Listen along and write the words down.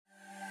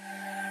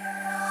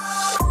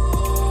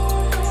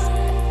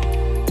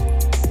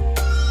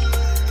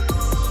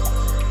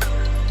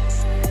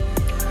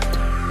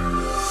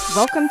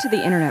Welcome to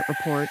the Internet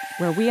Report,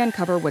 where we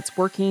uncover what's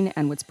working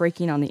and what's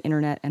breaking on the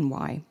internet and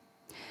why.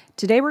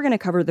 Today we're going to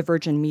cover the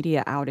Virgin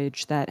Media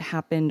outage that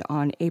happened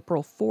on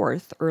April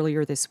 4th,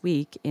 earlier this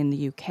week in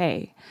the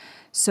UK.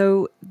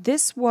 So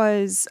this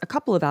was a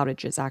couple of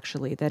outages,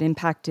 actually, that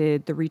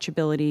impacted the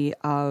reachability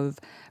of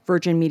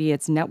Virgin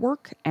Media's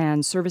network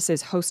and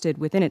services hosted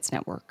within its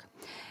network.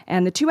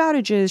 And the two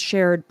outages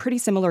shared pretty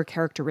similar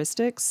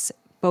characteristics.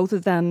 Both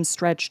of them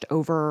stretched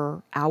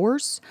over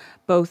hours.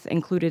 Both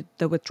included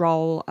the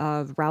withdrawal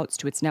of routes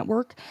to its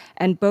network,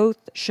 and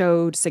both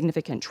showed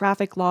significant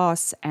traffic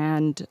loss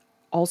and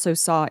also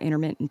saw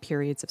intermittent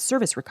periods of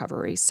service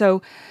recovery.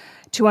 So,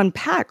 to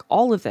unpack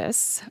all of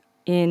this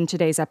in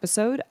today's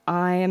episode,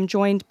 I am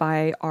joined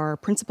by our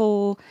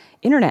principal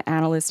internet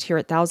analyst here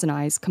at Thousand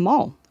Eyes,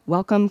 Kamal.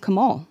 Welcome,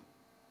 Kamal.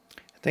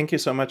 Thank you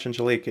so much,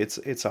 Angelique.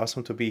 It's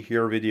awesome to be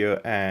here with you,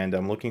 and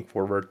I'm looking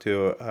forward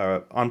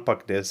to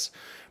unpack this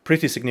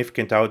pretty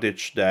significant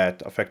outage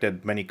that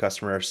affected many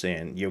customers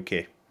in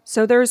UK.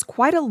 So there's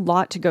quite a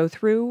lot to go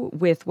through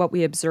with what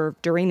we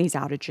observed during these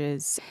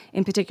outages,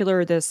 in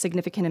particular the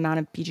significant amount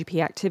of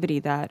BGP activity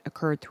that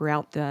occurred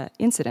throughout the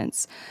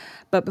incidents.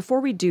 But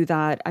before we do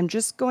that, I'm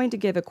just going to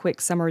give a quick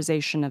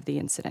summarization of the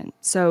incident.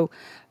 So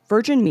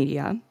Virgin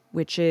Media,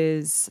 which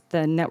is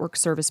the network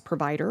service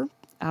provider,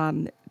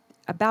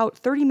 about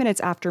 30 minutes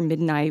after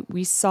midnight,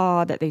 we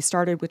saw that they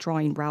started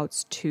withdrawing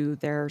routes to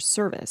their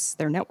service,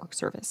 their network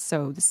service.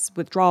 So this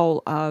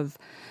withdrawal of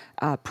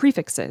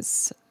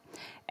prefixes.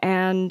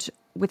 And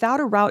without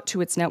a route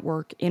to its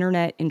network,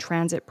 internet in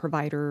transit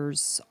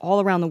providers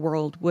all around the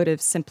world would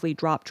have simply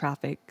dropped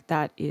traffic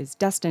that is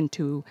destined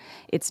to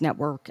its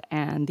network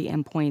and the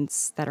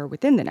endpoints that are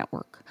within the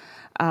network.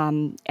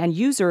 And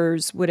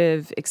users would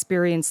have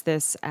experienced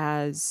this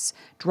as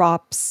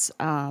drops,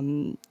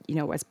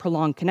 as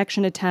prolonged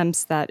connection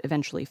attempts that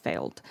eventually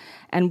failed.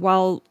 And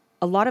while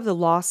a lot of the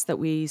loss that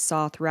we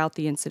saw throughout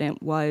the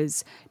incident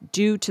was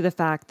due to the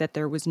fact that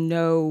there was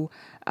no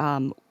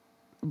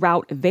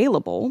route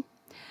available,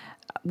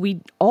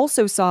 we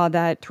also saw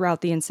that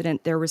throughout the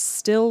incident, there was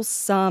still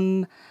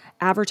some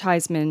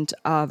advertisement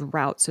of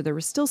routes. So there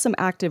were still some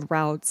active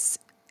routes.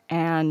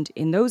 And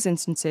in those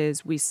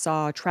instances, we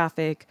saw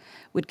traffic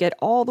would get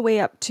all the way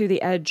up to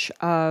the edge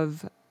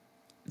of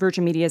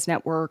Virgin Media's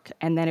network,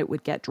 and then it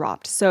would get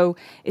dropped. So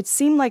it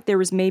seemed like there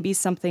was maybe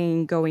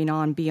something going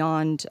on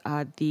beyond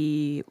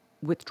the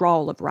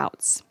withdrawal of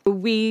routes.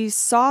 We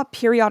saw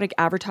periodic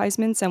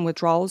advertisements and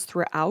withdrawals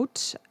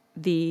throughout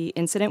the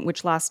incident,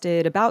 which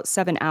lasted about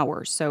 7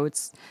 hours. So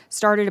it's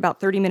started about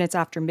 30 minutes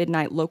after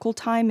midnight local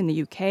time in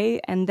the UK,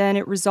 and then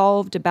it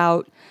resolved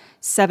about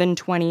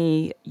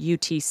 7:20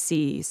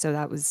 UTC. So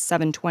that was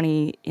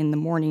 7:20 in the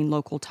morning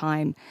local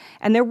time.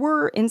 And there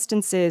were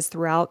instances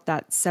throughout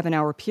that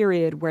 7-hour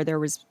period where there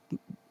was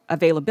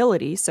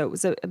availability. So it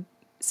was a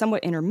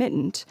somewhat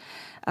intermittent.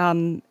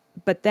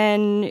 But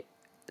then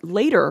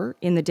later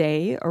in the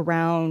day,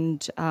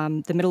 around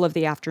the middle of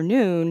the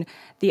afternoon,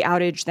 the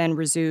outage then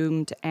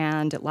resumed,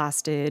 and it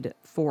lasted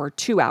for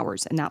 2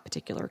 hours in that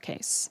particular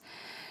case.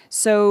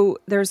 So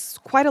there's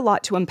quite a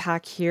lot to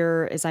unpack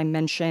here, as I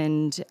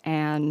mentioned,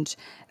 and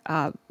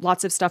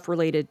lots of stuff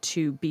related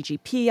to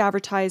BGP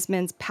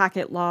advertisements,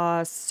 packet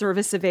loss,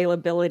 service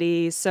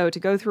availability. So to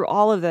go through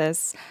all of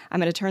this, I'm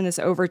going to turn this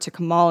over to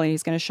Kamal, and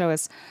he's going to show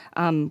us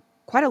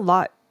quite a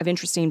lot of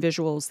interesting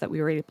visuals that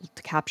we were able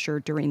to capture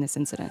during this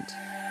incident.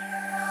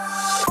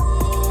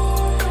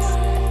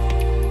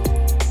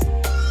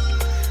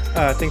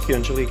 Thank you,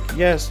 Angelique.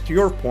 Yes, to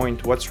your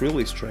point, what's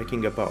really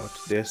striking about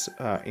this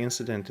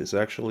incident is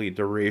actually the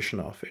duration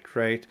of it,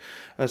 right?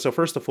 So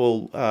first of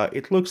all,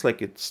 it looks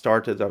like it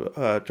started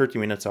 30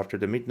 minutes after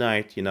the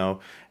midnight,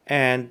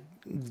 and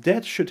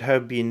that should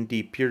have been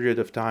the period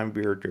of time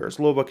where there's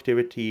low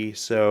activity.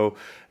 So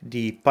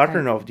the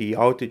pattern of the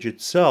outage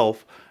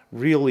itself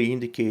really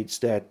indicates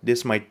that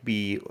this might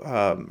be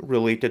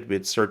related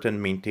with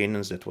certain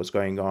maintenance that was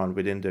going on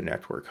within the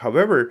network.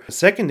 However, the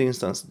second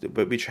instance,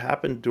 which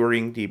happened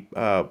during the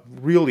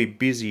really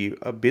busy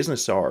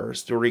business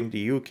hours during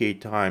the UK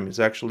time, is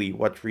actually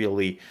what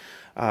really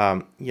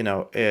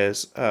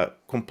is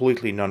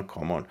completely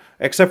non-common,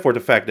 except for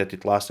the fact that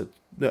it lasted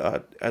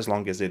as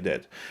long as it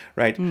did,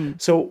 right?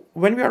 So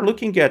when we are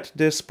looking at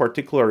this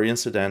particular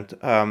incident,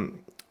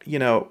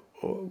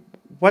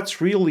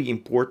 what's really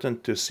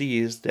important to see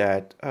is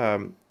that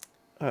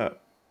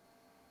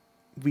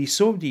we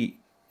saw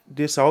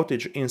this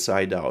outage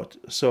inside out.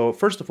 So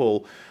first of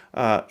all,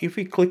 if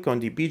we click on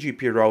the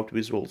BGP route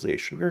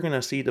visualization, we're going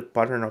to see the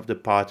pattern of the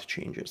path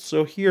changes.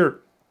 So here,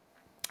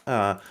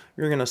 you're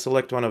going to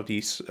select one of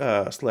these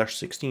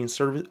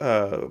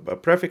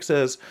 /16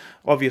 prefixes.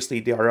 Obviously,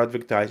 they are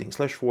advertising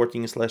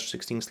 /14,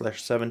 /16,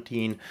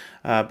 /17.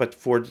 But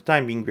for the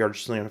time being, we are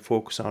just going to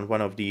focus on one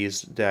of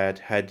these that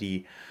had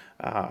the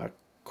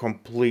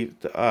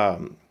complete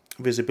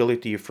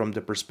visibility from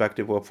the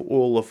perspective of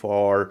all of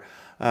our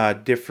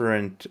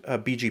different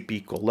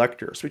BGP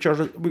collectors, which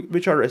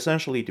are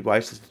essentially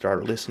devices that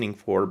are listening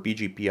for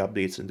BGP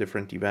updates and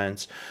different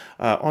events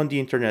on the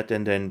internet,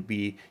 and then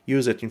we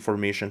use that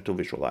information to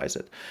visualize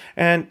it.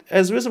 And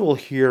as visible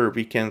here,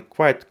 we can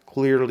quite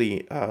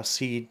clearly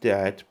see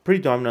that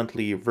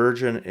predominantly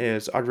Virgin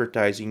is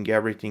advertising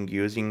everything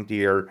using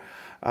their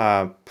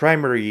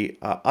primary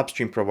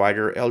upstream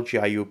provider,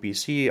 LGI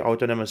UPC,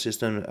 Autonomous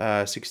System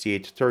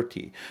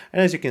 6830.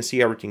 And as you can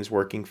see, everything's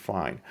working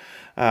fine.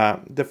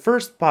 The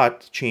first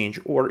path change,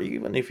 or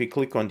even if we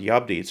click on the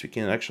updates, we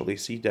can actually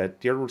see that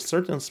there was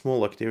certain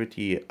small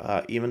activity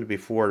even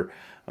before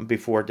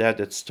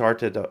that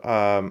started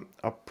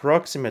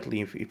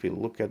approximately, if you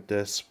look at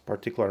this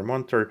particular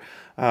monitor,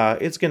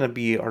 it's going to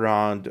be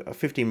around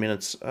 15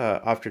 minutes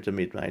after the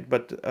midnight,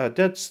 but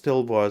that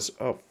still was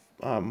a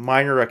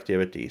minor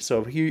activity.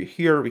 So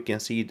here we can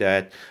see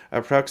that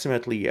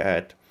approximately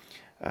at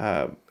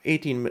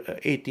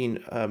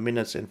 18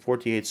 minutes and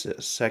 48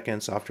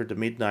 seconds after the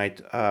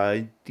midnight,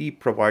 the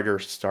provider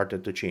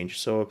started to change.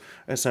 So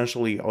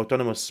essentially,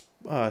 autonomous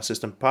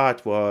system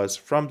path was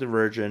from the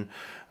Virgin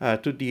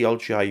to the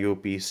LGI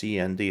UPC,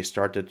 and they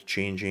started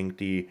changing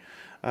the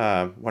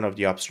one of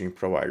the upstream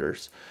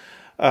providers.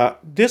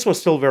 This was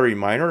still very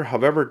minor.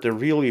 However, the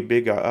really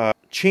big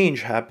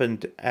change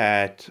happened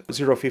at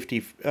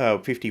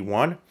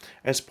 05051,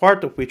 as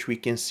part of which we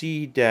can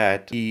see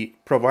that the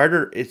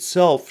provider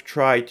itself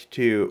tried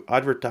to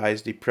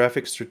advertise the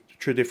prefix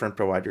through different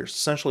providers.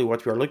 Essentially,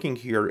 what we are looking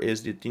here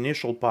is that the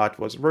initial path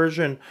was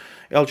Virgin,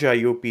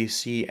 LGI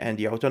UPC, and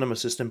the autonomous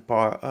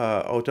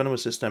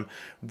system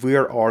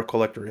where our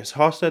collector is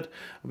hosted.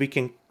 We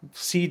can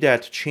see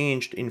that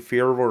changed in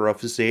favor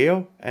of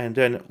Zayo and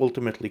then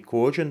ultimately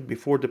Cogent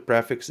before the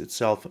prefix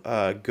itself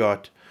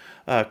got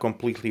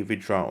completely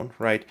withdrawn,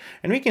 right?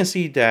 And we can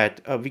see that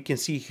we can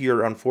see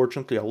here,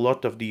 unfortunately, a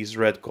lot of these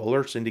red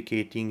colors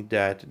indicating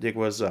that there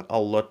was a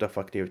lot of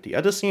activity.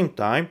 At the same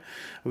time,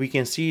 we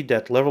can see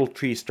that level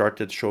 3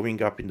 started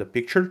showing up in the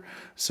picture.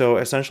 So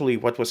essentially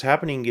what was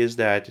happening is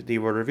that they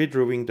were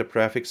withdrawing the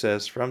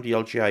prefixes from the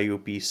LGI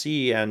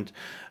UPC,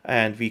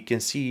 and we can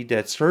see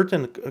that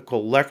certain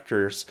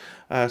collectors,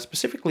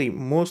 specifically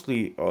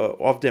mostly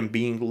of them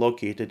being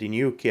located in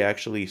UK,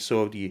 actually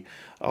saw the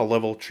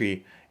level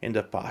 3 in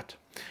the path.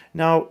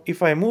 Now,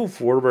 if I move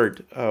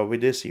forward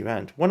with this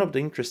event, one of the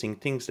interesting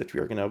things that we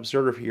are going to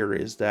observe here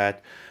is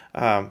that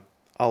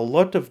a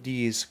lot of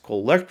these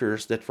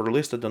collectors that were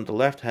listed on the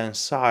left-hand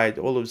side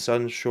all of a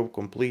sudden show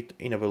complete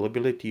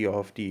unavailability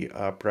of the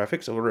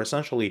prefix, or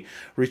essentially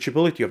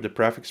reachability of the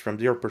prefix from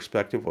their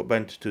perspective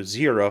went to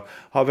 0.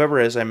 However,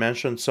 as I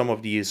mentioned, some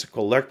of these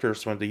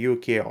collectors from the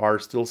UK are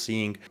still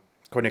seeing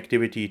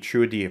connectivity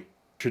through the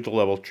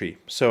level 3.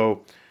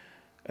 So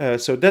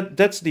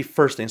that's the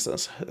first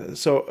instance.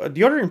 So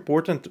the other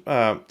important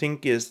thing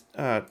is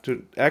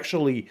to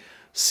actually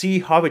see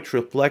how it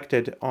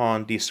reflected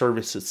on the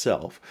service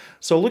itself.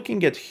 So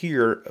looking at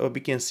here, we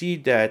can see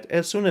that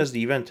as soon as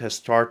the event has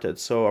started,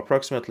 so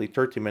approximately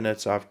 30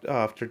 minutes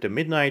after the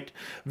midnight,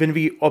 when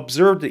we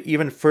observed the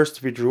even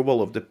first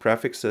withdrawal of the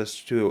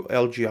prefixes to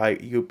LGI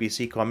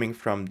UPC coming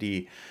from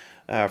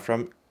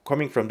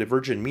the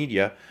Virgin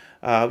Media,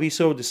 we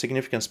saw the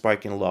significant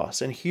spike in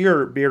loss. And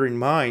here, bear in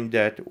mind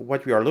that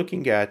what we are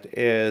looking at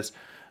is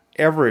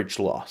average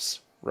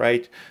loss,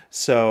 right?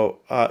 So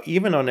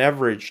even on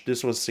average,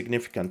 this was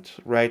significant,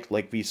 right?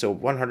 Like we saw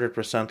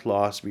 100%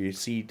 loss. We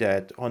see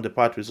that on the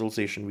path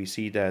visualization, we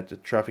see that the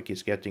traffic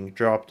is getting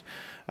dropped,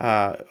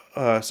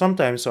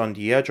 sometimes on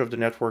the edge of the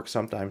network,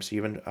 sometimes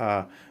even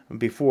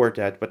before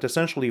that. But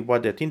essentially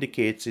what that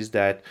indicates is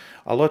that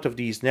a lot of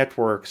these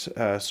networks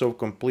saw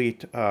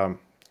complete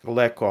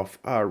lack of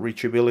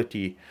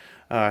reachability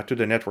to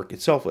the network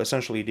itself.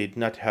 Essentially, they did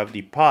not have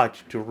the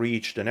path to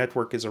reach the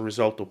network, as a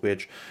result of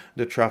which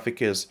the traffic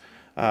is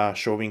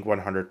showing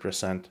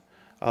 100%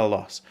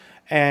 loss.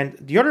 And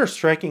the other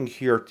striking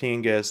here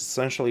thing is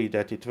essentially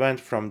that it went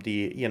from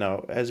the,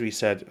 as we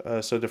said,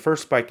 so the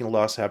first spike in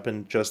loss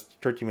happened just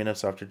 30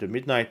 minutes after the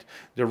midnight.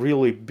 The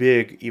really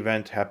big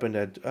event happened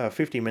at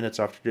 50 minutes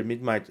after the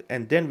midnight.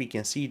 And then we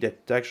can see that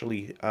it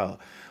actually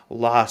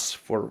lasts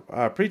for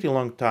a pretty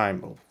long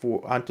time,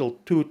 until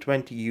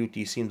 2:20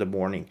 UTC in the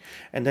morning.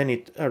 And then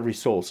it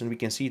resolves, and we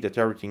can see that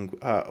everything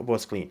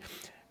was clean.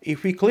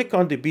 If we click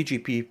on the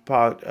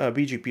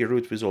BGP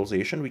route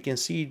visualization, we can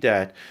see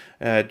that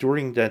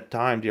during that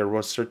time there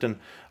was certain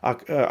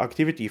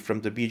activity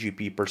from the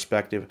BGP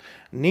perspective.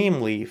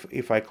 Namely,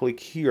 if I click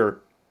here,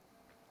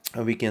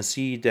 we can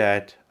see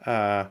that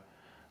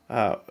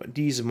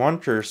these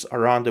monitors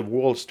around the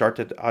world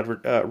started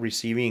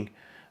receiving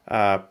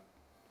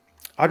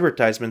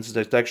advertisements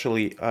that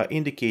actually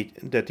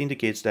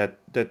indicates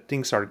that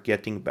things are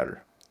getting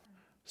better.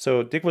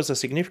 So there was a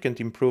significant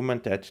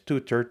improvement at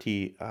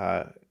 2:30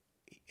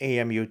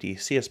 AM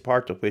UTC, as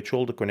part of which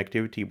all the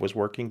connectivity was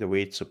working the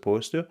way it's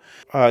supposed to.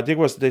 There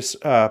was this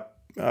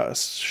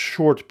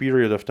short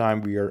period of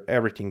time where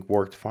everything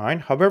worked fine.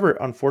 However,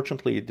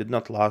 unfortunately, it did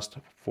not last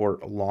for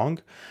long.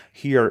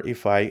 Here,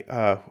 if I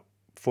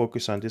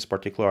focus on this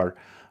particular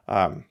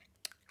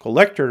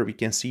collector, we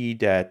can see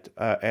that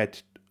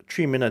at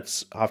 3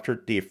 minutes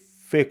after they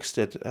fixed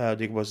it,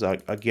 there was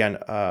again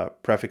a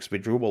prefix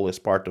withdrawal, as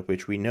part of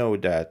which we know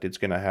that it's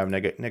going to have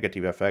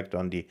negative effect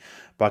on the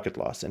bucket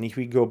loss. And if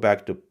we go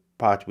back to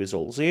path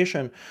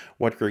visualization,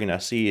 what we're going to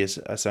see is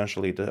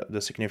essentially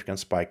the significant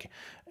spike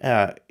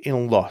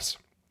in loss.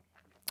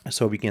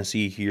 So we can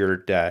see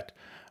here that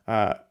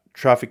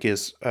traffic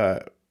is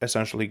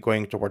essentially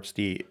going towards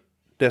the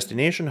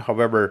destination.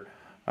 However,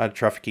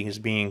 traffic is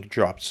being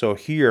dropped. So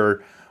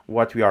here,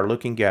 what we are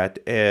looking at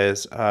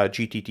is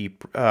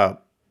GTT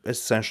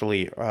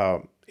essentially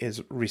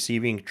is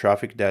receiving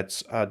traffic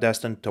that's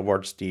destined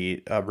towards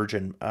the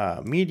Virgin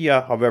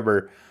Media.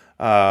 However,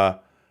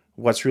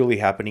 what's really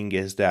happening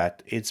is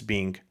that it's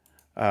being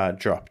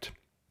dropped.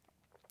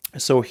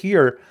 So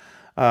here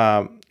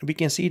we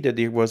can see that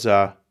there was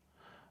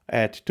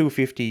at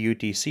 250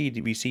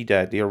 UTC, we see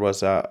that there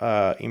was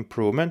a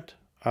improvement.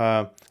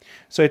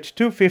 So at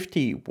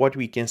 250, what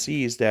we can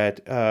see is that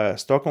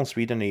Stockholm,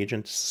 Sweden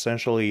agent is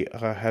essentially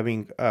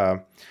having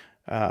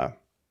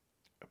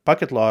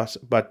packet loss,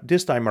 but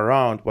this time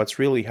around, what's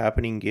really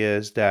happening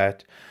is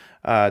that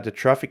the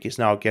traffic is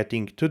now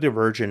getting to the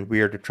Virgin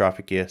where the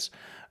traffic is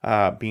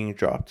being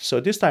dropped. So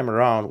this time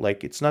around,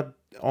 like, it's not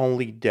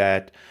only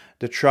that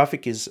the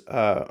traffic is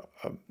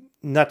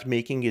not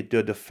making it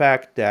due to the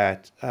fact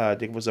that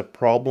there was a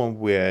problem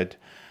with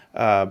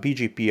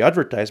BGP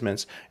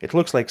advertisements. It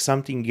looks like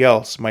something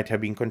else might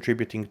have been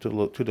contributing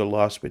to the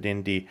loss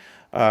within the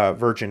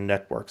Virgin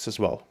networks as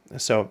well.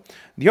 So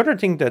the other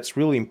thing that's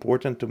really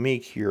important to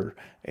make here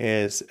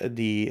is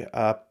the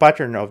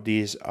pattern of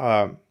these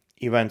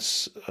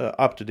events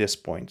up to this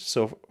point.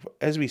 So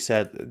as we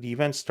said, the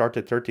event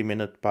started 30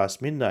 minutes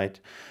past midnight,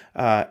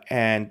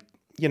 and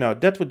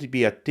that would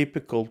be a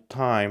typical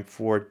time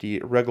for the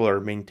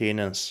regular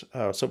maintenance.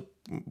 So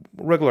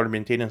regular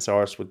maintenance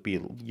hours would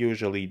be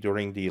usually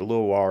during the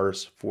low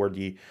hours for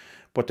the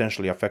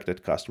potentially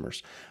affected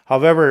customers.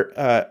 However,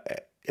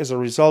 as a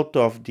result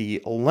of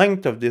the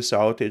length of this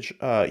outage,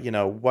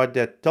 what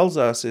that tells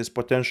us is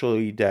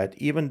potentially that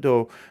even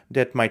though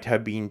that might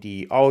have been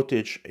the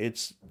outage,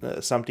 it's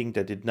something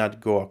that did not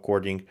go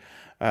according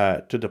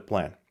to the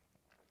plan.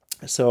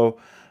 So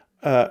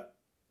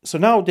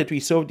now that we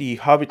saw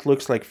how it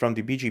looks like from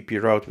the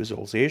BGP route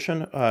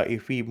visualization,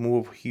 if we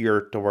move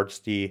here towards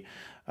the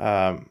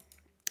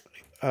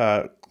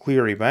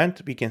clear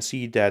event, we can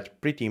see that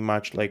pretty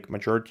much like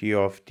majority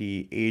of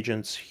the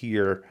agents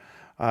here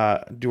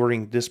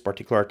during this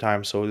particular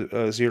time, so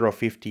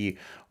 050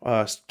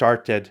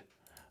 started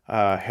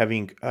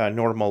having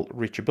normal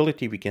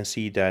reachability. We can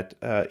see that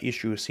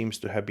issue seems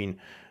to have been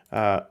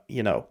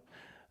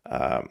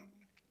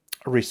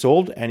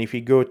resolved. And if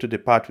we go to the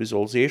path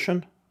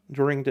visualization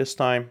during this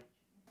time,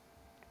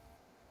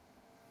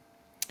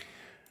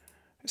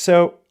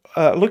 so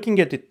looking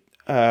at the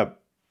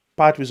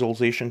path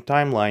visualization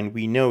timeline,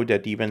 we know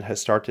that the event has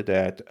started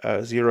at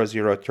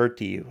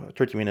 0030,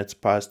 30 minutes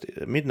past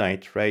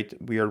midnight, right,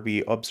 where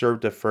we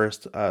observed the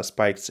first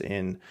spikes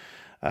in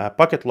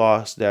packet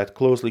loss that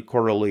closely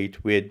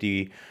correlate with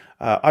the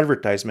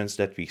advertisements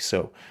that we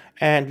saw.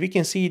 And we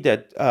can see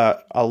that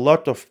a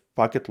lot of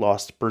packet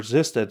loss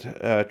persisted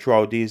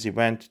throughout this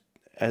event,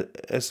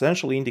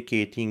 essentially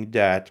indicating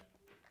that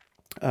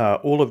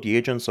all of the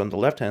agents on the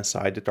left-hand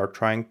side that are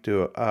trying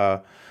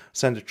to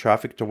send the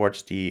traffic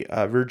towards the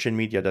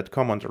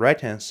virginmedia.com on the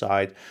right-hand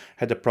side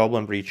had a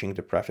problem reaching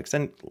the prefix.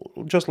 And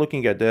just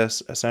looking at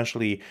this,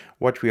 essentially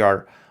what we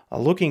are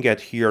looking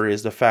at here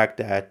is the fact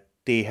that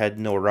they had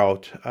no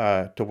route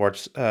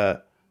towards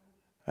the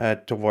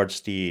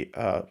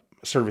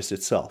service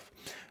itself.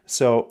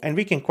 So, and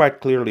we can quite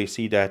clearly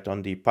see that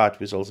on the path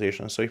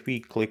visualization. So if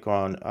we click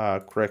on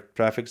correct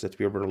prefix that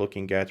we were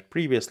looking at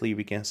previously,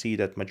 we can see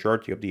that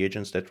majority of the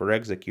agents that were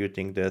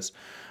executing this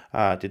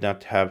did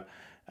not have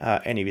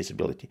any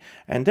visibility.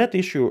 And that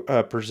issue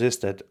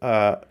persisted.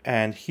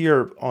 And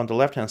here on the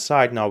left-hand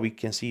side, now we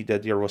can see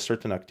that there was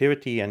certain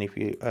activity. And if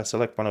we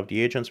select one of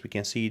the agents, we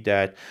can see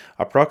that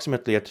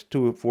approximately at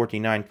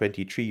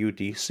 2:49:23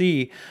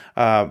 UTC,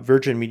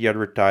 Virgin Media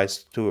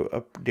advertised to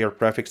their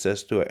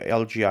prefixes to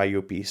LGI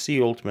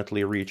UPC,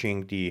 ultimately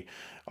reaching the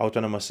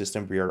autonomous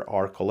system where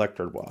our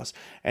collector was.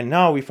 And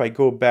now if I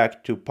go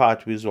back to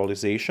path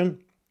visualization,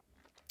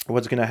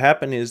 what's going to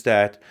happen is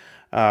that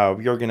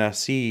we are going to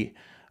see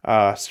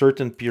a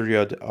certain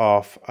period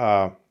of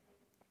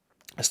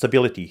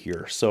stability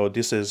here. So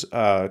this is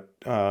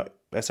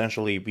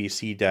essentially, we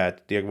see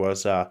that there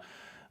was a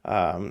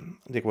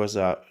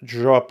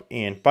drop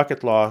in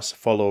packet loss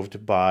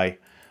followed by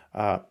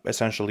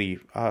essentially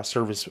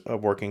service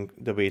working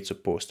the way it's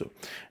supposed to.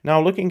 Now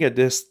looking at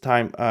this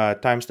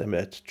timestamp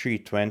at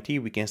 3:20,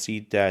 we can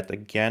see that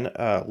again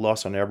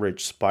loss on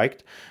average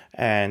spiked,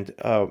 and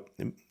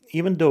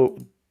even though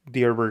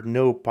there were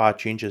no path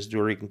changes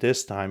during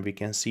this time, we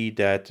can see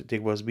that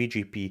there was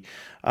BGP.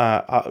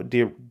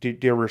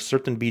 There were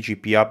certain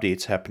BGP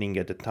updates happening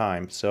at the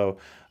time. So,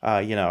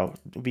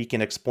 we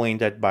can explain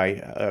that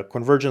by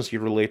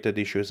convergence-related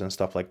issues and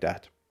stuff like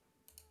that.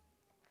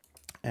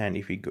 And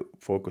if we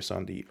focus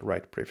on the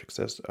right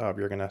prefixes,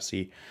 we're going to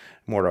see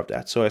more of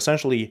that. So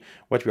essentially,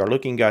 what we are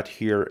looking at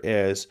here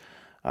is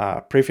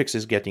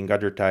prefixes getting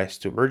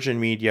advertised to Virgin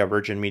Media.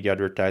 Virgin Media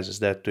advertises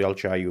that to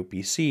LGI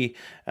UPC,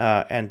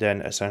 and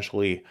then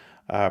essentially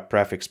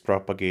prefix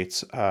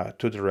propagates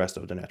to the rest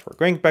of the network.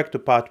 Going back to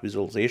path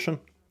visualization,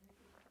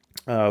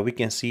 we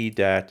can see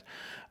that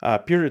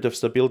period of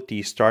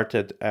stability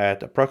started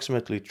at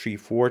approximately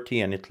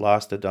 3:40 and it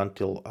lasted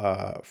until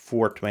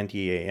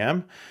 4:20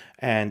 a.m.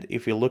 And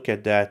if we look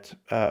at that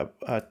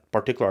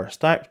particular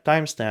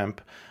timestamp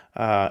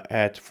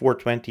at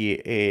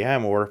 4:20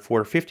 a.m. or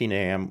 4:15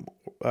 a.m.,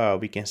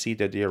 we can see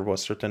that there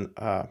was certain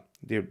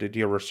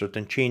there were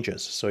certain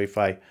changes. So if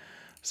I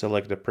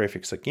select the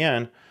prefix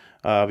again,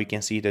 we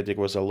can see that there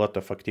was a lot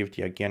of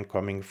activity again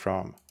coming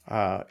from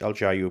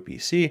LGI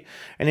UPC.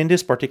 And in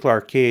this particular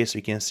case,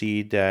 we can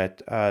see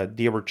that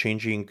they were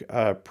changing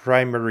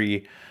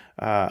primary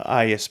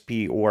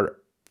ISP or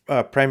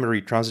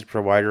primary transit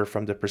provider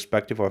from the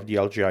perspective of the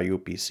LGI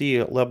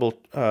UPC level,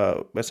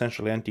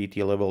 essentially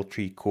NTT level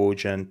 3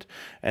 cogent,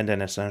 and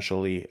then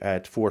essentially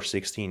at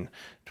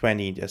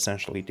 4:16:20,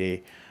 essentially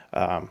they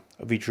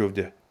withdrew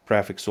the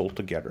prefix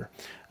altogether.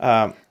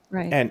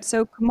 Right. And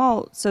So,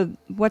 Kamal, so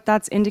what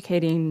that's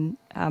indicating,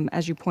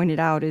 as you pointed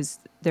out, is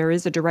there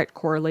is a direct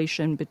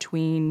correlation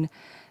between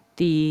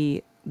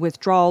the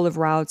withdrawal of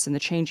routes and the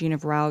changing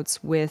of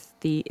routes with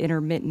the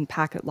intermittent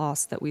packet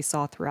loss that we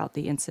saw throughout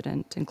the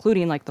incident,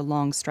 including like the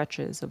long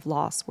stretches of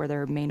loss where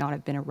there may not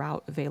have been a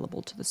route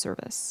available to the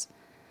service.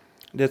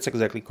 That's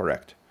exactly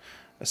correct.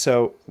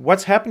 So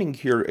what's happening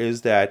here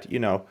is that,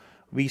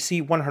 we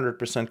see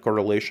 100%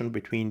 correlation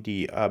between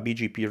the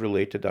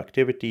BGP-related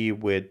activity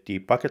with the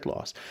packet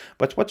loss.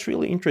 But what's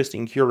really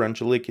interesting here,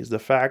 Angelique, is the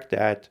fact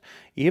that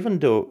even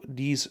though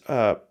these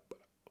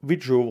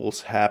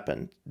withdrawals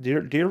happened,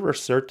 there was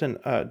certain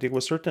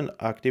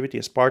activity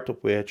as part of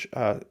which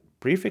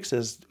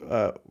prefixes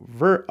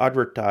were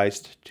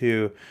advertised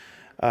to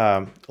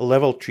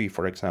level 3,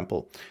 for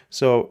example.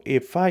 So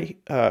if I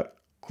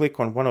click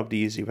on one of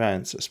these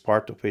events as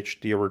part of which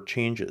there were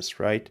changes,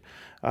 right,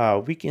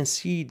 we can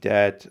see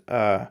that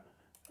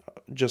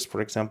just for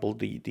example,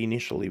 the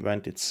initial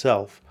event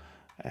itself.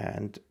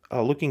 And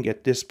looking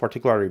at this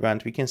particular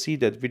event, we can see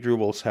that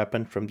withdrawals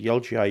happened from the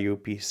LGI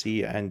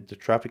UPC and the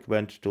traffic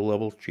went to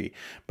level 3.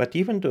 But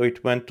even though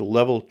it went to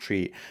level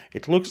 3,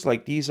 it looks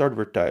like these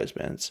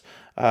advertisements,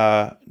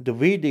 the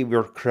way they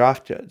were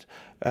crafted,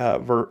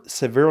 were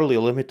severely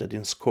limited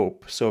in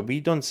scope. So we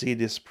don't see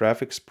this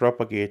prefix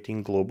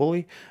propagating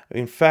globally.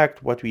 In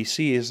fact, what we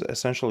see is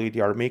essentially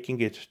they are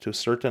making it to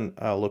certain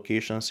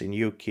locations in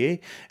UK.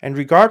 And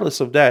regardless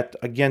of that,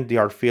 again, they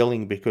are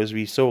failing because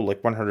we saw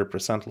like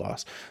 100%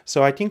 loss.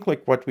 So I think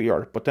like what we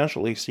are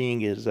potentially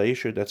seeing is an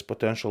issue that's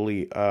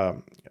potentially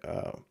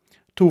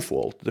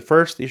twofold. The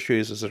first issue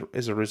is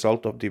as a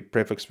result of the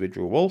prefix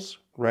withdrawals,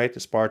 right,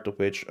 as part of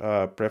which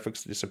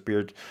prefix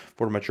disappeared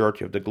for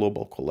majority of the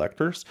global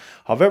collectors.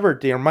 However,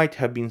 there might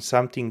have been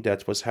something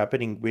that was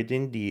happening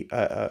within the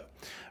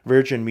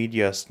Virgin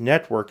Media's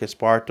network as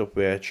part of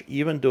which,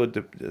 even though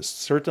the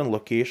certain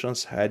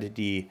locations had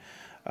the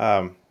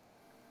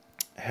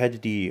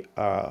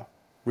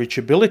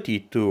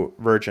reachability to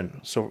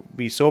Virgin. So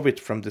we saw it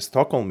from the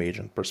Stockholm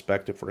agent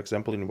perspective, for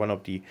example, in one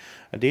of the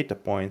data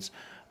points,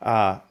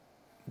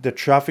 the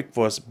traffic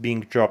was being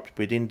dropped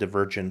within the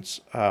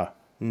Virgin's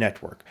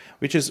network,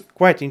 which is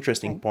quite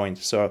interesting Right. point.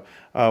 So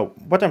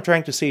what I'm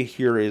trying to say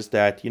here is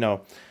that,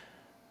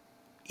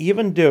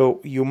 even though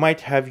you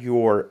might have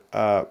your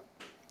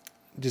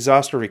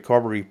disaster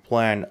recovery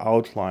plan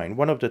outline,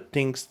 one of the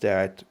things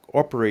that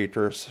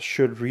operators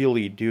should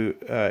really do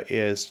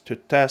is to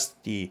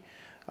test the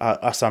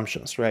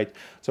assumptions, right?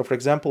 So, for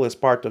example, as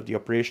part of the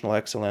operational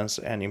excellence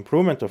and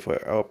improvement of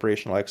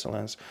operational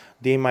excellence,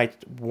 they might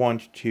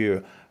want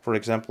to, for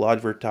example,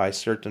 advertise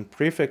certain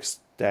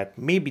prefix that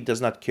maybe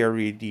does not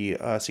carry the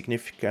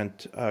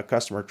significant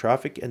customer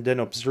traffic and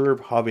then observe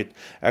how it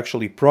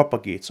actually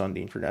propagates on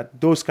the internet.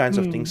 Those kinds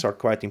of things are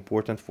quite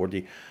important for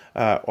the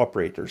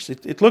operators.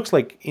 It looks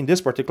like in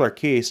this particular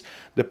case,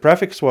 the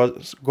prefix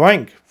was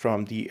going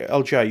from the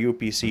LGI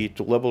UPC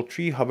to level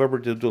 3. However,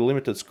 the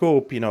limited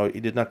scope,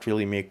 it did not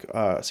really make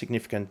a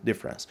significant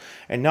difference.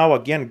 And now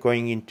again,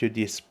 going into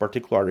this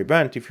particular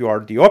event, if you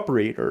are the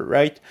operator,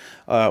 right,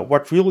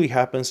 what really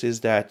happens is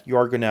that you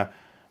are going to,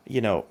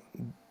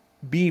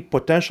 be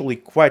potentially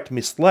quite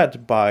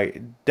misled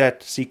by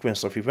that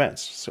sequence of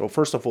events. So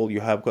first of all, you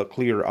have a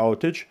clear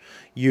outage.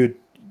 You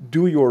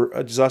do your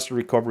disaster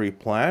recovery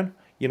plan,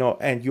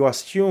 and you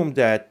assume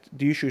that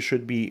the issue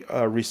should be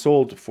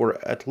resolved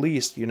for at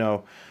least,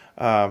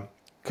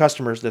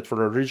 customers that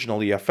were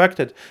originally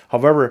affected.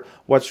 However,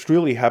 what's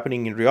really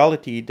happening in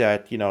reality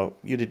that,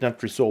 you did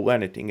not resolve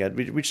anything,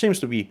 which seems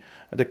to be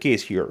the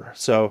case here.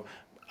 So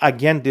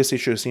again, this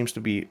issue seems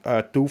to be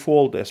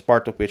twofold, as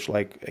part of which,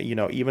 like,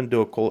 even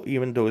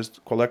those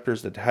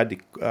collectors that had the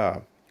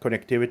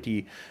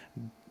connectivity,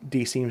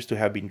 they seems to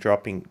have been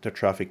dropping the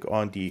traffic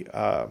on the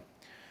edge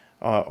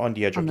On of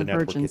the the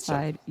network Virgin itself.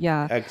 side,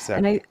 yeah. And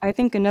Exactly. I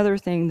think another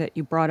thing that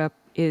you brought up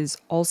is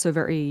also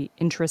very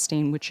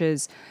interesting, which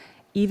is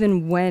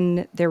even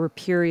when there were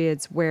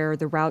periods where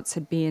the routes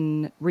had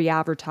been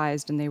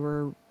re-advertised and they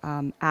were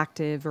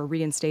active or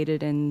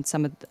reinstated in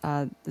some of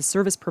the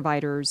service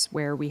providers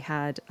where we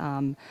were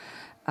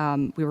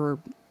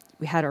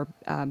we had our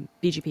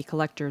BGP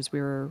collectors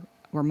were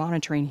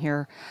monitoring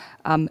here.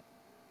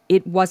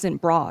 It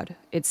wasn't broad.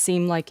 It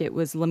seemed like it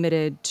was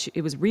limited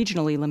it was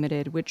regionally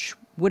limited, which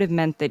would have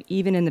meant that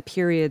even in the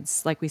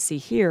periods like we see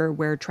here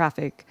where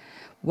traffic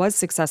was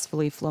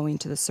successfully flowing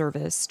to the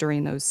service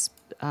during those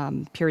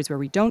periods where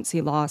we don't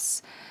see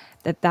loss,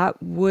 that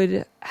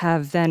would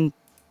have then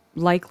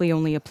likely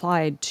only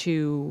applied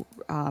to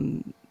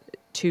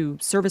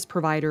service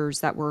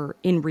providers that were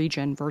in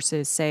region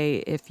versus,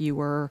 say, if you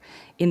were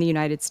in the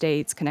United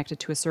States connected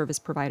to a service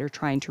provider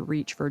trying to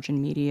reach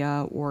Virgin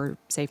Media or,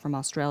 say, from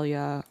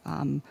Australia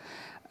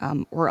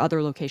or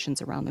other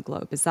locations around the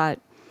globe. Is that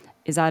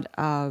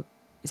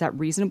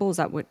reasonable? Is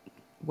that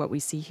what we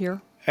see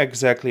here?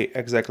 Exactly,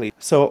 exactly.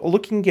 So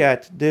looking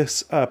at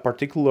this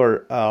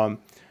particular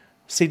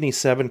Sydney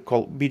 7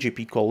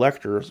 BGP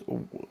collectors,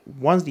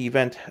 once the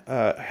event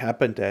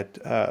happened at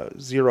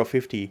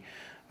 050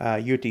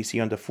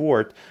 UTC on the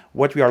 4th,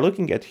 what we are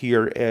looking at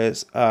here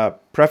is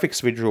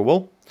prefix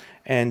withdrawal.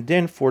 And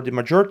then for the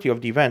majority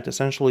of the event,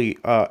 essentially,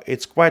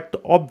 it's quite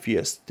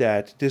obvious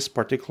that this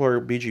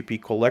particular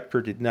BGP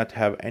collector did not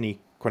have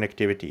any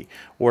connectivity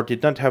or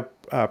did not have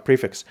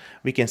prefix.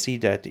 We can see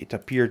that it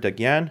appeared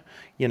again.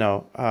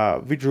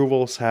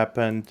 Withdrawals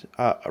happened,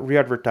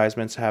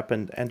 re-advertisements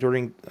happened, and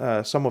during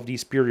some of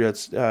these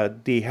periods,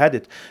 they had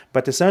it.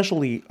 But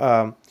essentially,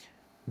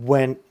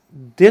 when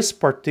this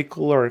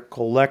particular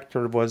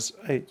collector was,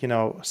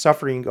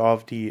 suffering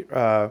of the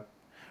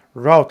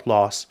route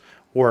loss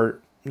or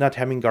not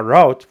having a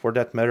route for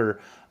that matter,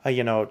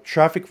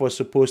 traffic was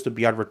supposed to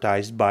be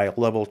advertised by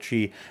level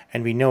 3,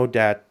 and we know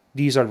that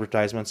these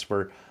advertisements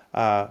were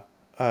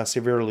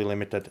severely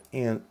limited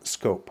in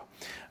scope.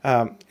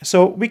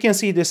 So we can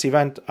see this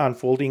event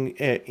unfolding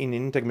in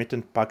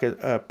intermittent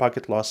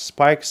packet loss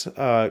spikes.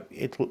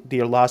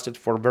 They lasted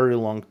for a very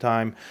long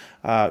time.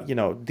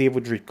 They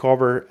would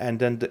recover, and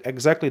then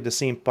exactly the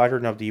same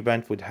pattern of the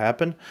event would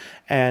happen.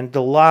 And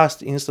the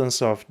last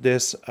instance of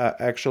this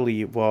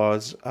actually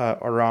was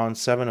around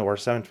 7 or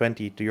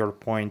 7:20, to your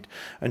point,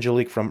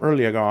 Angelique, from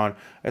earlier on,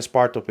 as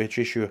part of which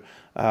issue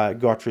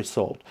got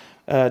resolved.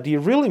 The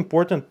really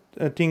important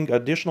thing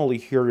additionally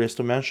here is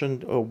to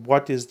mention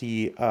what is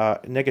the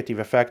negative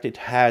effect it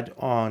had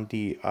on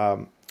the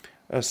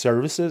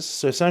services.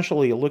 So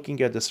essentially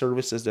looking at the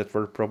services that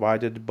were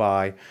provided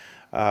by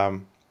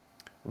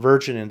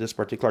Virgin in this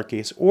particular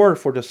case, or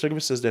for the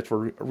services that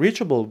were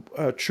reachable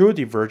through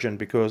the Virgin,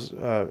 because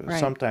Right.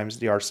 sometimes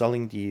they are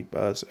selling the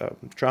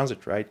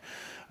transit, right?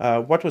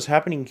 What was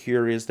happening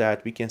here is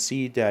that we can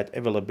see that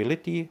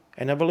availability,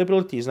 and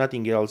availability is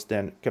nothing else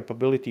than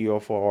capability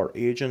of our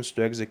agents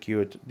to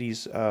execute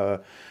these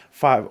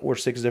 5 or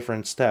 6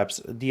 different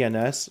steps.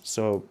 DNS,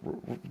 so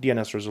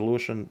DNS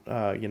resolution,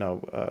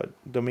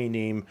 domain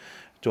name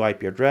to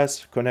IP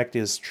address. Connect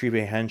is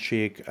three-way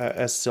handshake.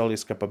 SSL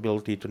is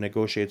capability to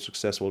negotiate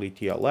successfully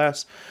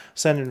TLS.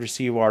 Send and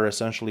receive are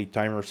essentially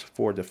timers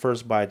for the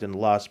first byte and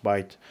last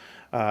byte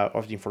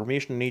of the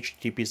information. And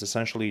HTTP is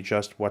essentially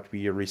just what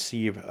we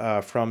receive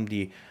from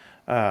the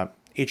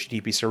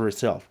HTTP server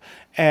itself.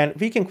 And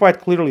we can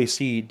quite clearly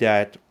see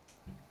that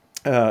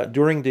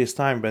during this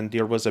time when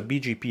there was a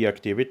BGP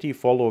activity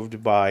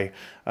followed by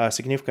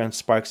significant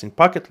spikes in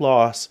packet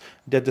loss,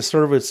 that the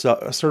service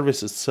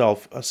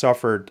itself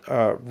suffered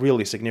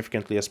really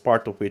significantly, as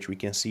part of which we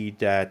can see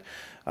that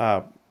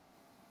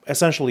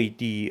essentially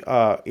the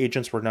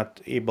agents were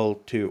not able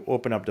to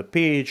open up the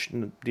page.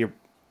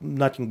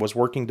 Nothing was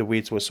working the way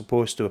it was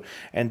supposed to.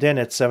 And then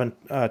at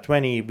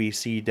 7:20, we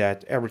see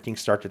that everything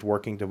started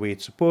working the way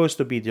it's supposed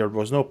to be. There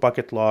was no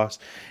packet loss.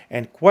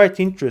 And quite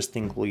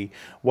interestingly,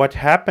 what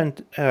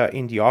happened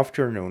in the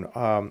afternoon,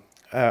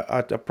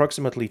 at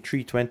approximately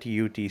 3:20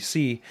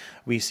 UTC,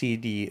 we see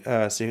the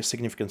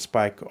significant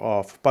spike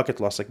of packet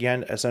loss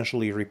again,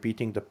 essentially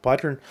repeating the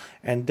pattern.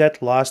 And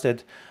that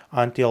lasted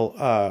until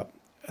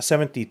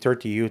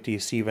 70:30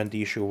 UTC, when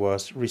the issue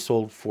was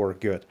resolved for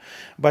good.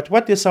 But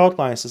what this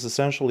outlines is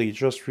essentially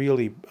just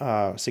really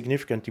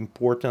significant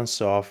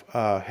importance of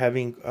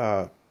having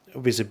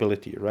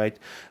visibility, right?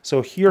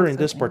 So here in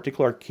this Absolutely.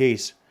 particular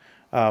case,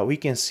 we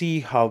can see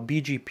how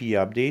BGP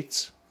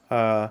updates,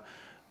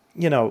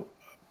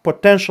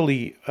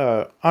 potentially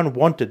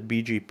unwanted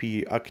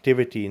BGP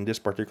activity in this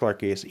particular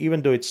case,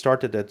 even though it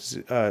started at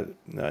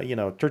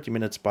 30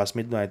 minutes past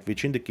midnight,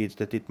 which indicates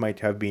that it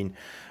might have been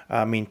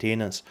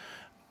maintenance.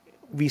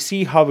 We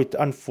see how it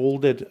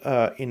unfolded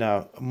in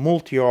a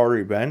multi-hour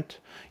event.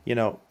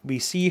 We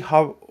see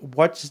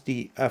what's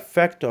the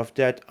effect of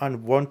that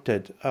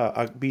unwanted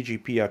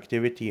BGP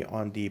activity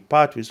on the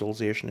path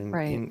visualization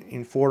Right.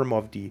 in form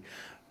of the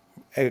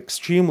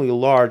extremely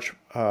large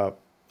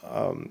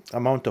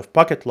amount of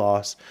packet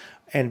loss.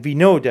 And we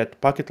know that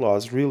packet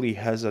loss really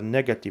has a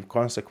negative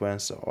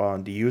consequence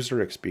on the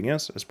user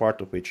experience, as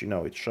part of which,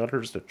 it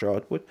shutters the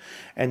throughput.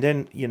 And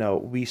then,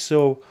 we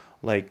saw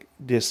like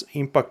this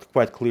impact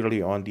quite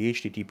clearly on the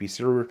HTTP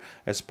server,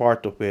 as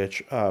part of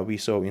which we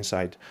saw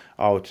inside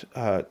out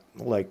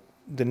like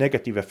the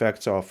negative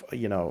effects of,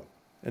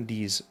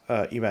 these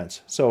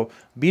events. So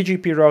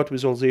BGP route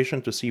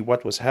visualization to see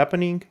what was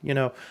happening,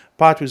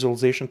 path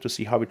visualization to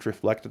see how it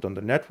reflected on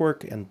the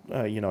network, and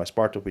as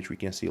part of which we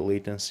can see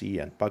latency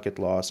and packet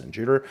loss and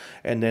jitter,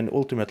 and then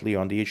ultimately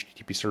on the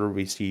HTTP server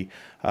we see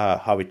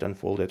how it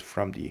unfolded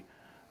from the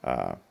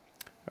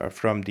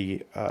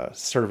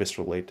service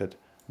related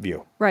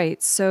view.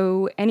 Right.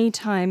 So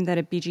anytime that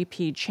a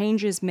BGP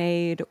change is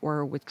made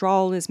or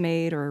withdrawal is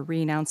made or a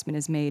re-announcement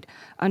is made,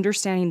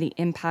 understanding the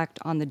impact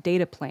on the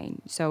data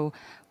plane. So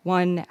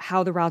one,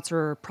 how the routes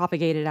are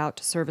propagated out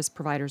to service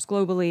providers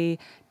globally.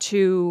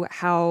 Two,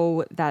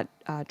 how that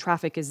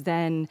traffic is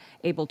then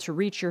able to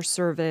reach your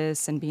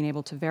service and being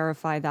able to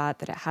verify that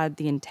it had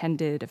the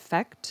intended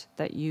effect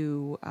that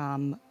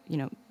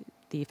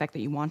the effect that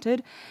you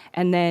wanted,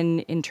 and then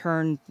in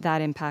turn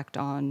that impact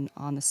on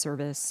the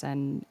service,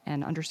 and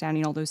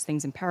understanding all those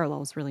things in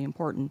parallel is really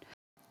important.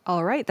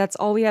 All right, that's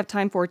all we have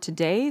time for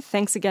today.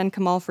 Thanks again,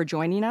 Kamal, for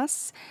joining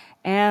us.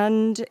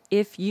 And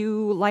if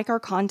you like our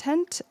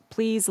content,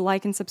 please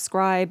like and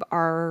subscribe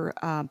our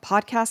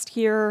podcast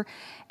here.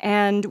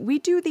 And we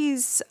do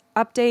these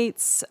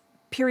updates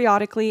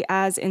periodically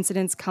as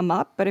incidents come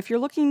up. But if you're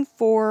looking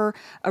for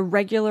a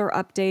regular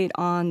update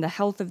on the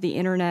health of the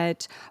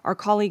internet, our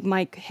colleague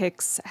Mike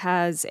Hicks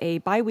has a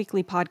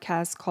bi-weekly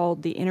podcast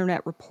called the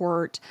Internet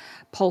Report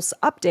Pulse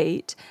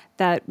Update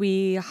that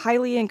we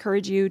highly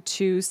encourage you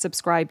to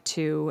subscribe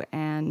to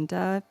and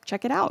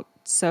check it out.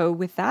 So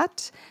with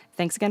that,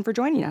 thanks again for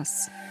joining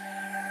us.